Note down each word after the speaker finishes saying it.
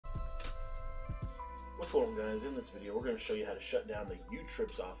What's going on, guys? In this video, we're going to show you how to shut down the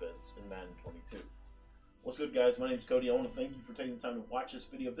U-Trips offense in Madden 22. What's good, guys? My name is Cody. I want to thank you for taking the time to watch this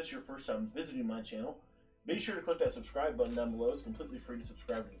video. If this is your first time visiting my channel, be sure to click that subscribe button down below. It's completely free to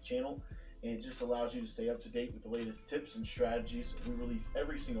subscribe to the channel, and it just allows you to stay up to date with the latest tips and strategies we release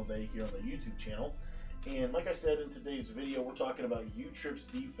every single day here on the YouTube channel. And like I said, in today's video, we're talking about U-Trips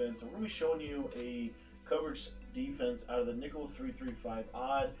defense, and we're going to be showing you a coverage defense out of the nickel 3-3-5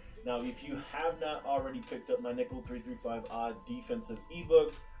 odd. Now, if you have not already picked up my nickel 3-3-5 odd defensive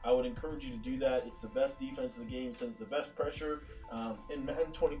ebook, I would encourage you to do that. It's the best defense in the game, sends the best pressure. In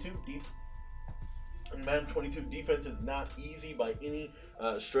Madden 22, defense is not easy by any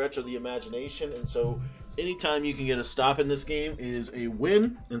stretch of the imagination, and so anytime you can get a stop in this game is a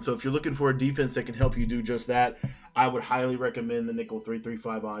win. And so if you're looking for a defense that can help you do just that, I would highly recommend the nickel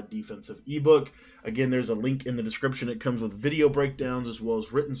 3-3-5 odd defensive ebook. Again, there's a link in the description. It comes with video breakdowns as well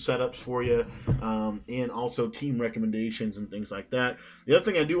as written setups for you, and also team recommendations and things like that. The other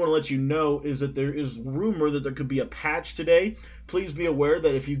thing I do want to let you know is that there is rumor that there could be a patch today. Please be aware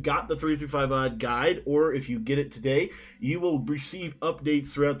that if you got the 3-3-5 odd guide, or if you get it today, you will receive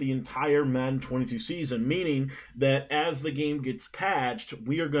updates throughout the entire Madden 22 season, meaning that as the game gets patched,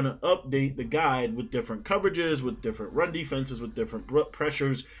 we are going to update the guide with different coverages, with different run defenses, with different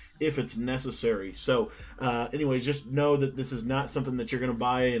pressures if it's necessary. So anyways, just know that this is not something that you're going to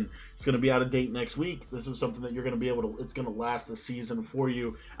buy and it's going to be out of date next week. This is something that you're going to be able to, it's going to last the season for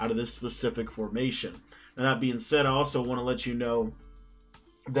you out of this specific formation. Now, that being said, I also want to let you know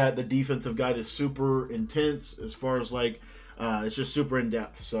that the defensive guide is super intense as far as like it's just super in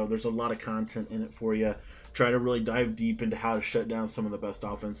depth. So there's a lot of content in it for you. Try to really dive deep into how to shut down some of the best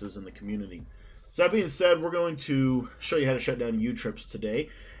offenses in the community. So that being said, we're going to show you how to shut down U-Trips today.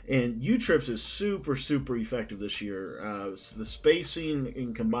 And U-Trips is super effective this year. The spacing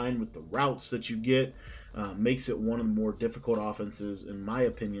and combined with the routes that you get makes it one of the more difficult offenses, in my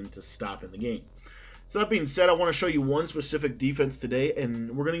opinion, to stop in the game. So that being said, I want to show you one specific defense today,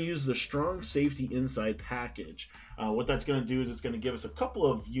 and we're going to use the strong safety inside package. What that's going to do is it's going to give us a couple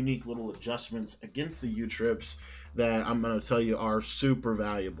of unique little adjustments against the U-Trips that I'm going to tell you are super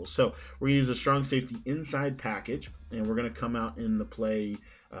valuable. So we're going to use a strong safety inside package, and we're going to come out in the play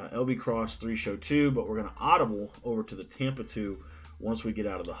LB Cross 3 show 2, but we're going to audible over to the Tampa 2 once we get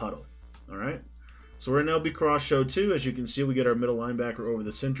out of the huddle. All right. So we're in LB Cross show 2. As you can see, we get our middle linebacker over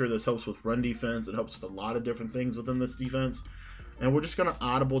the center. This helps with run defense. It helps with a lot of different things within this defense. And we're just going to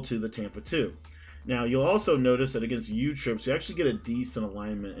audible to the Tampa 2. Now, you'll also notice that against U-Trips, you actually get a decent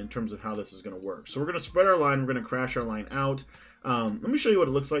alignment in terms of how this is going to work. So we're going to spread our line. We're going to crash our line out. Let me show you what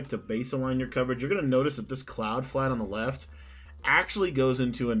it looks like to base align your coverage. You're going to notice that this cloud flat on the left actually goes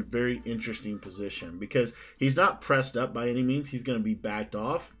into a very interesting position because he's not pressed up by any means. He's going to be backed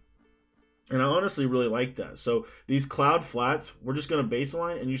off. And I honestly really like that. So these cloud flats, we're just going to base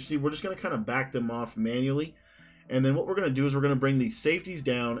align, and you see we're just going to kind of back them off manually. And then what we're going to do is we're going to bring these safeties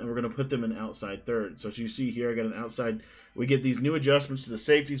down, and we're going to put them in outside thirds. So as you see here, I got an outside. We get these new adjustments to the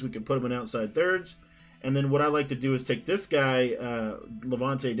safeties. We can put them in outside thirds. And then what I like to do is take this guy,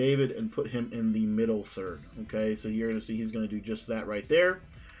 Levante David, and put him in the middle third. Okay, so you're going to see he's going to do just that right there.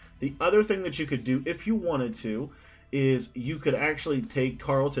 The other thing that you could do, if you wanted to, is you could actually take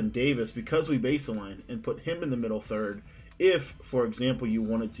Carlton Davis, because we base align, and put him in the middle third. If, for example, you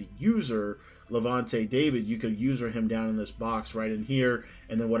wanted to user Levante David, you could user him down in this box right in here.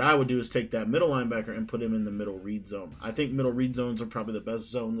 And then what I would do is take that middle linebacker and put him in the middle read zone. I think middle read zones are probably the best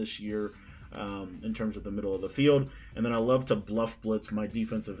zone this year in terms of the middle of the field. And then I love to bluff blitz my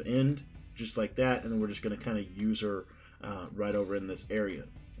defensive end just like that. And then we're just going to kind of user right over in this area.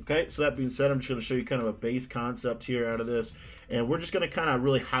 Okay, so that being said, I'm just going to show you kind of a base concept here out of this. And we're just going to kind of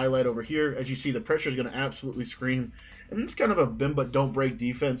really highlight over here. As you see, the pressure is going to absolutely scream. And it's kind of a bend but don't break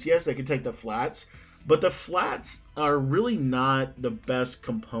defense. Yes, they can take the flats, but the flats are really not the best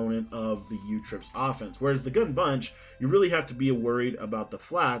component of the U-Trips offense. Whereas the gun bunch, you really have to be worried about the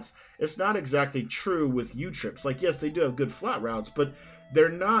flats. It's not exactly true with U-Trips. Like, yes, they do have good flat routes, but they're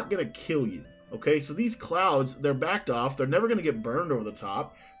not going to kill you. Okay, so these clouds, they're backed off. They're never going to get burned over the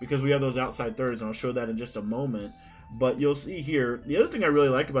top because we have those outside thirds, and I'll show that in just a moment. But you'll see here, the other thing I really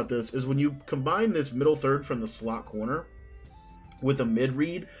like about this is when you combine this middle third from the slot corner with a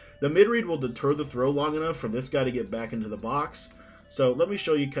mid-read, the mid-read will deter the throw long enough for this guy to get back into the box. So let me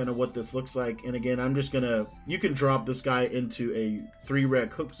show you kind of what this looks like. And again, I'm just gonna, you can drop this guy into a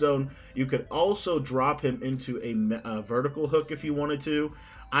 3-rec hook zone. You could also drop him into a vertical hook if you wanted to.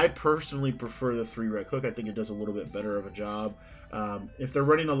 I personally prefer the 3-rec hook. I think it does a little bit better of a job. If they're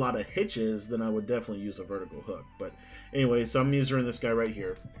running a lot of hitches, then I would definitely use a vertical hook. But anyway, so I'm using this guy right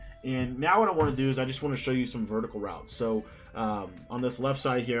here. And now what I want to do is I just want to show you some vertical routes. So on this left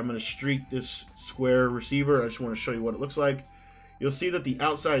side here, I'm going to streak this square receiver. I just want to show you what it looks like. You'll see that the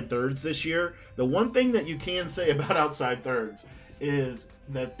outside thirds this year, the one thing that you can say about outside thirds is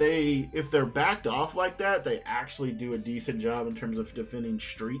that if they're backed off like that, they actually do a decent job in terms of defending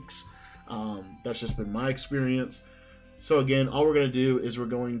streaks. That's just been my experience. So again, all we're going to do is we're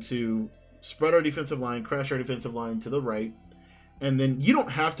going to spread our defensive line, crash our defensive line to the right, and then you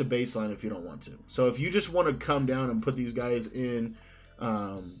don't have to baseline if you don't want to. So if you just want to come down and put these guys in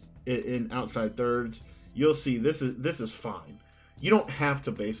outside thirds, you'll see this is fine. You don't have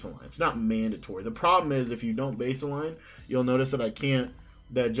to base align. It's not mandatory. The problem is if you don't base align, you'll notice that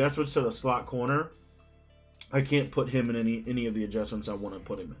the adjustments to the slot corner, I can't put him in any of the adjustments I want to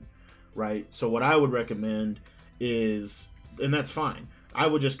put him in, right? So what I would recommend is, and that's fine, I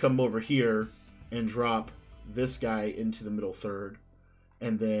would just come over here and drop this guy into the middle third,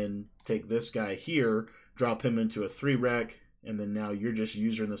 and then take this guy here, drop him into a 3-rec, and then now you're just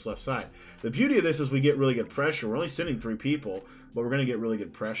using this left side. The beauty of this is we get really good pressure. We're only sending 3 people, but we're going to get really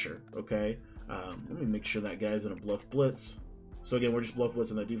good pressure, okay? Let me make sure that guy's in a bluff blitz. So again, we're just bluff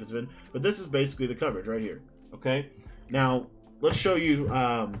blitzing that defensive end. But this is basically the coverage right here, okay? Now, let's show you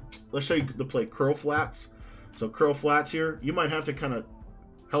the play curl flats. So curl flats here, you might have to kind of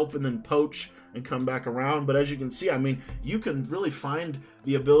help and then poach and come back around. But as you can see, I mean, you can really find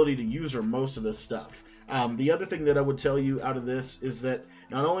the ability to use most of this stuff. The other thing that I would tell you out of this is that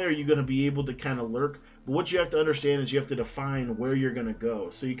not only are you going to be able to kind of lurk, but what you have to understand is you have to define where you're going to go.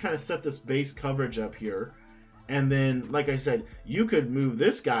 So you kind of set this base coverage up here. And then, like I said, you could move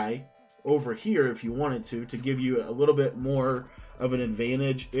this guy over here if you wanted to give you a little bit more of an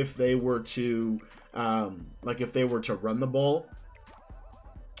advantage if they were to, if they were to run the ball.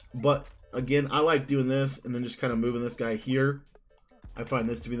 But again, I like doing this and then just kind of moving this guy here. I find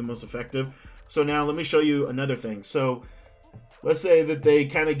this to be the most effective. So now let me show you another thing. So let's say that they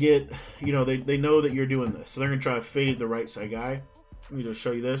kind of get, they know that you're doing this. So they're going to try to fade the right side guy. Let me just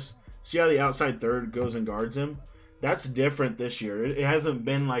show you this. See how the outside third goes and guards him? That's different this year. It hasn't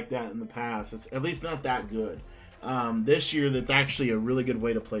been like that in the past. It's at least not that good. This year, that's actually a really good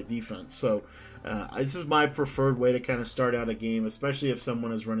way to play defense. So this is my preferred way to kind of start out a game, especially if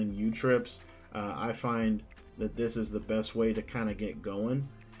someone is running U-trips. I find that this is the best way to kind of get going.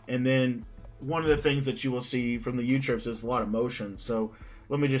 And then one of the things that you will see from the U-trips is a lot of motion. So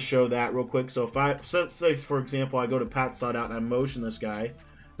let me just show that real quick. So if say for example, I go to Pat slot out and I motion this guy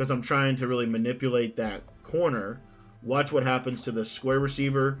because I'm trying to really manipulate that corner. Watch what happens to the square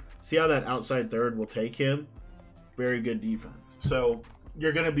receiver. See how that outside third will take him? Very good defense. So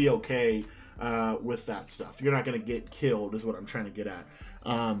you're going to be okay with that stuff. You're not going to get killed is what I'm trying to get at.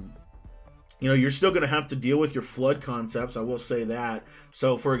 You're still going to have to deal with your flood concepts. I will say that.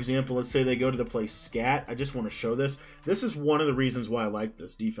 So, for example, let's say they go to the play scat. I just want to show this. This is one of the reasons why I like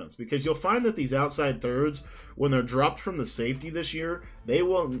this defense, because you'll find that these outside thirds, when they're dropped from the safety this year, they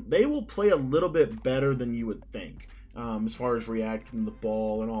will play a little bit better than you would think, as far as reacting to the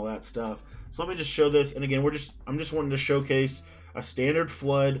ball and all that stuff. So let me just show this. And again, I'm just wanting to showcase a standard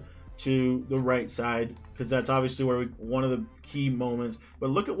flood to the right side, because that's obviously where one of the key moments.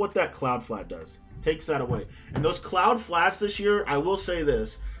 But look at what that cloud flat does. Takes that away. And those cloud flats this year, I will say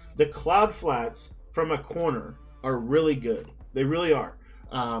this, the cloud flats from a corner are really good. They really are.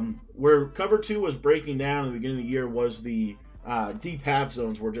 Where cover 2 was breaking down at the beginning of the year was the deep half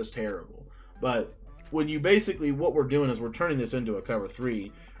zones were just terrible. But when you basically, what we're doing is we're turning this into a cover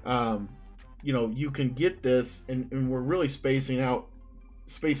 3. You can get this, and we're really spacing out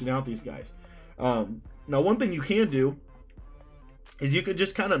these guys. Now, one thing you can do is you can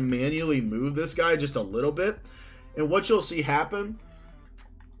just kind of manually move this guy just a little bit, and what you'll see happen,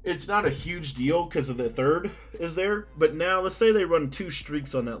 it's not a huge deal because of the third is there, but now let's say they run 2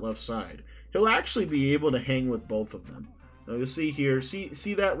 streaks on that left side. He'll actually be able to hang with both of them. Now you'll see here,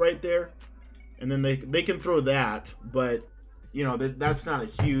 see that right there, and then they can throw that, but that's not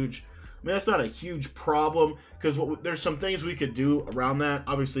a huge. I mean, that's not a huge problem, because there's some things we could do around that.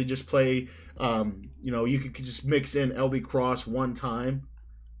 Obviously, just play, you could just mix in LB cross one time,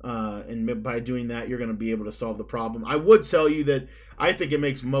 and by doing that, you're going to be able to solve the problem. I would tell you that I think it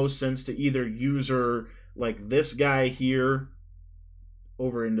makes most sense to either use her like this guy here,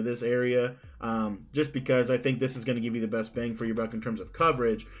 over into this area, just because I think this is going to give you the best bang for your buck in terms of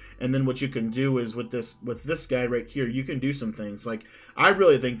coverage. And then what you can do is with this guy right here, you can do some things. Like, I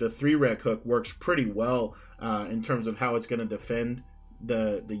really think the 3-rec hook works pretty well in terms of how it's going to defend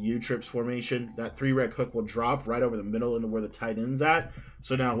the U-trips formation. That 3-rec hook will drop right over the middle into where the tight end's at.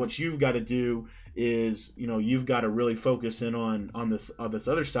 So now what you've got to do is, you know, you've got to really focus in on this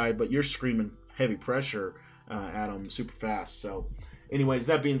other side, but you're screaming heavy pressure at them super fast. So anyways,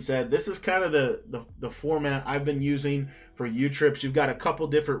 that being said, this is kind of the format I've been using for U-trips. You've got a couple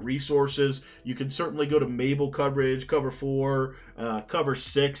different resources. You can certainly go to Mabel coverage, cover 4, cover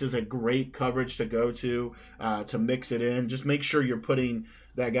 6 is a great coverage to go to mix it in. Just make sure you're putting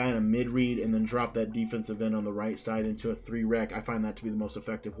that guy in a mid-read and then drop that defensive end on the right side into a 3-rec. I find that to be the most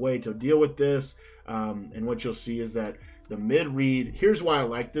effective way to deal with this. And what you'll see is that the mid-read, here's why I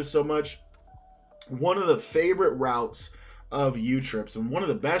like this so much. One of the favorite routes of U-trips, and one of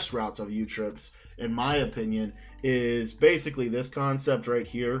the best routes of U-trips, in my opinion, is basically this concept right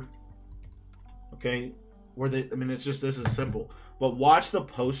here. Okay, this is simple. But watch the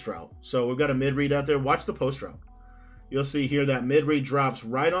post route. So we've got a mid-read out there. Watch the post route. You'll see here that mid-read drops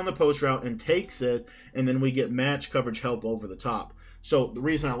right on the post route and takes it, and then we get match coverage help over the top. So the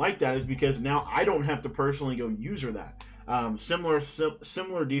reason I like that is because now I don't have to personally go user that. Similar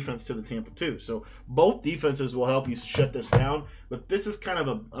defense to the Tampa 2. So both defenses will help you shut this down, but this is kind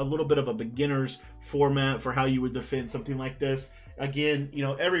of a little bit of a beginner's format for how you would defend something like this. Again, you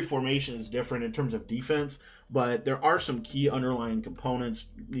know, every formation is different in terms of defense, but there are some key underlying components.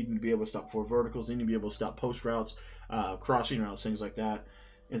 Needing to be able to stop 4 verticals, needing to be able to stop post routes, crossing routes, things like that.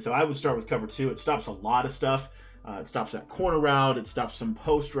 And so I would start with cover 2. It stops a lot of stuff. It stops that corner route. It stops some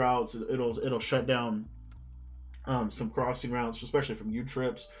post routes. It'll shut down some crossing routes, especially from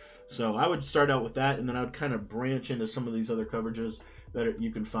U-trips. So I would start out with that, and then I would kind of branch into some of these other coverages that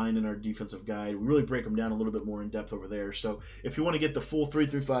you can find in our defensive guide. We really break them down a little bit more in depth over there. So if you want to get the full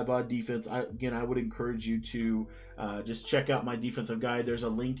 3-5 odd defense, I would encourage you to just check out my defensive guide. There's a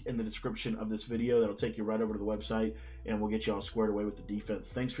link in the description of this video that'll take you right over to the website, and we'll get you all squared away with the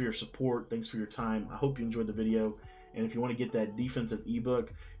defense. Thanks for your support. Thanks for your time. I hope you enjoyed the video. And if you want to get that defensive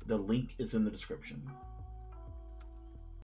ebook, the link is in the description.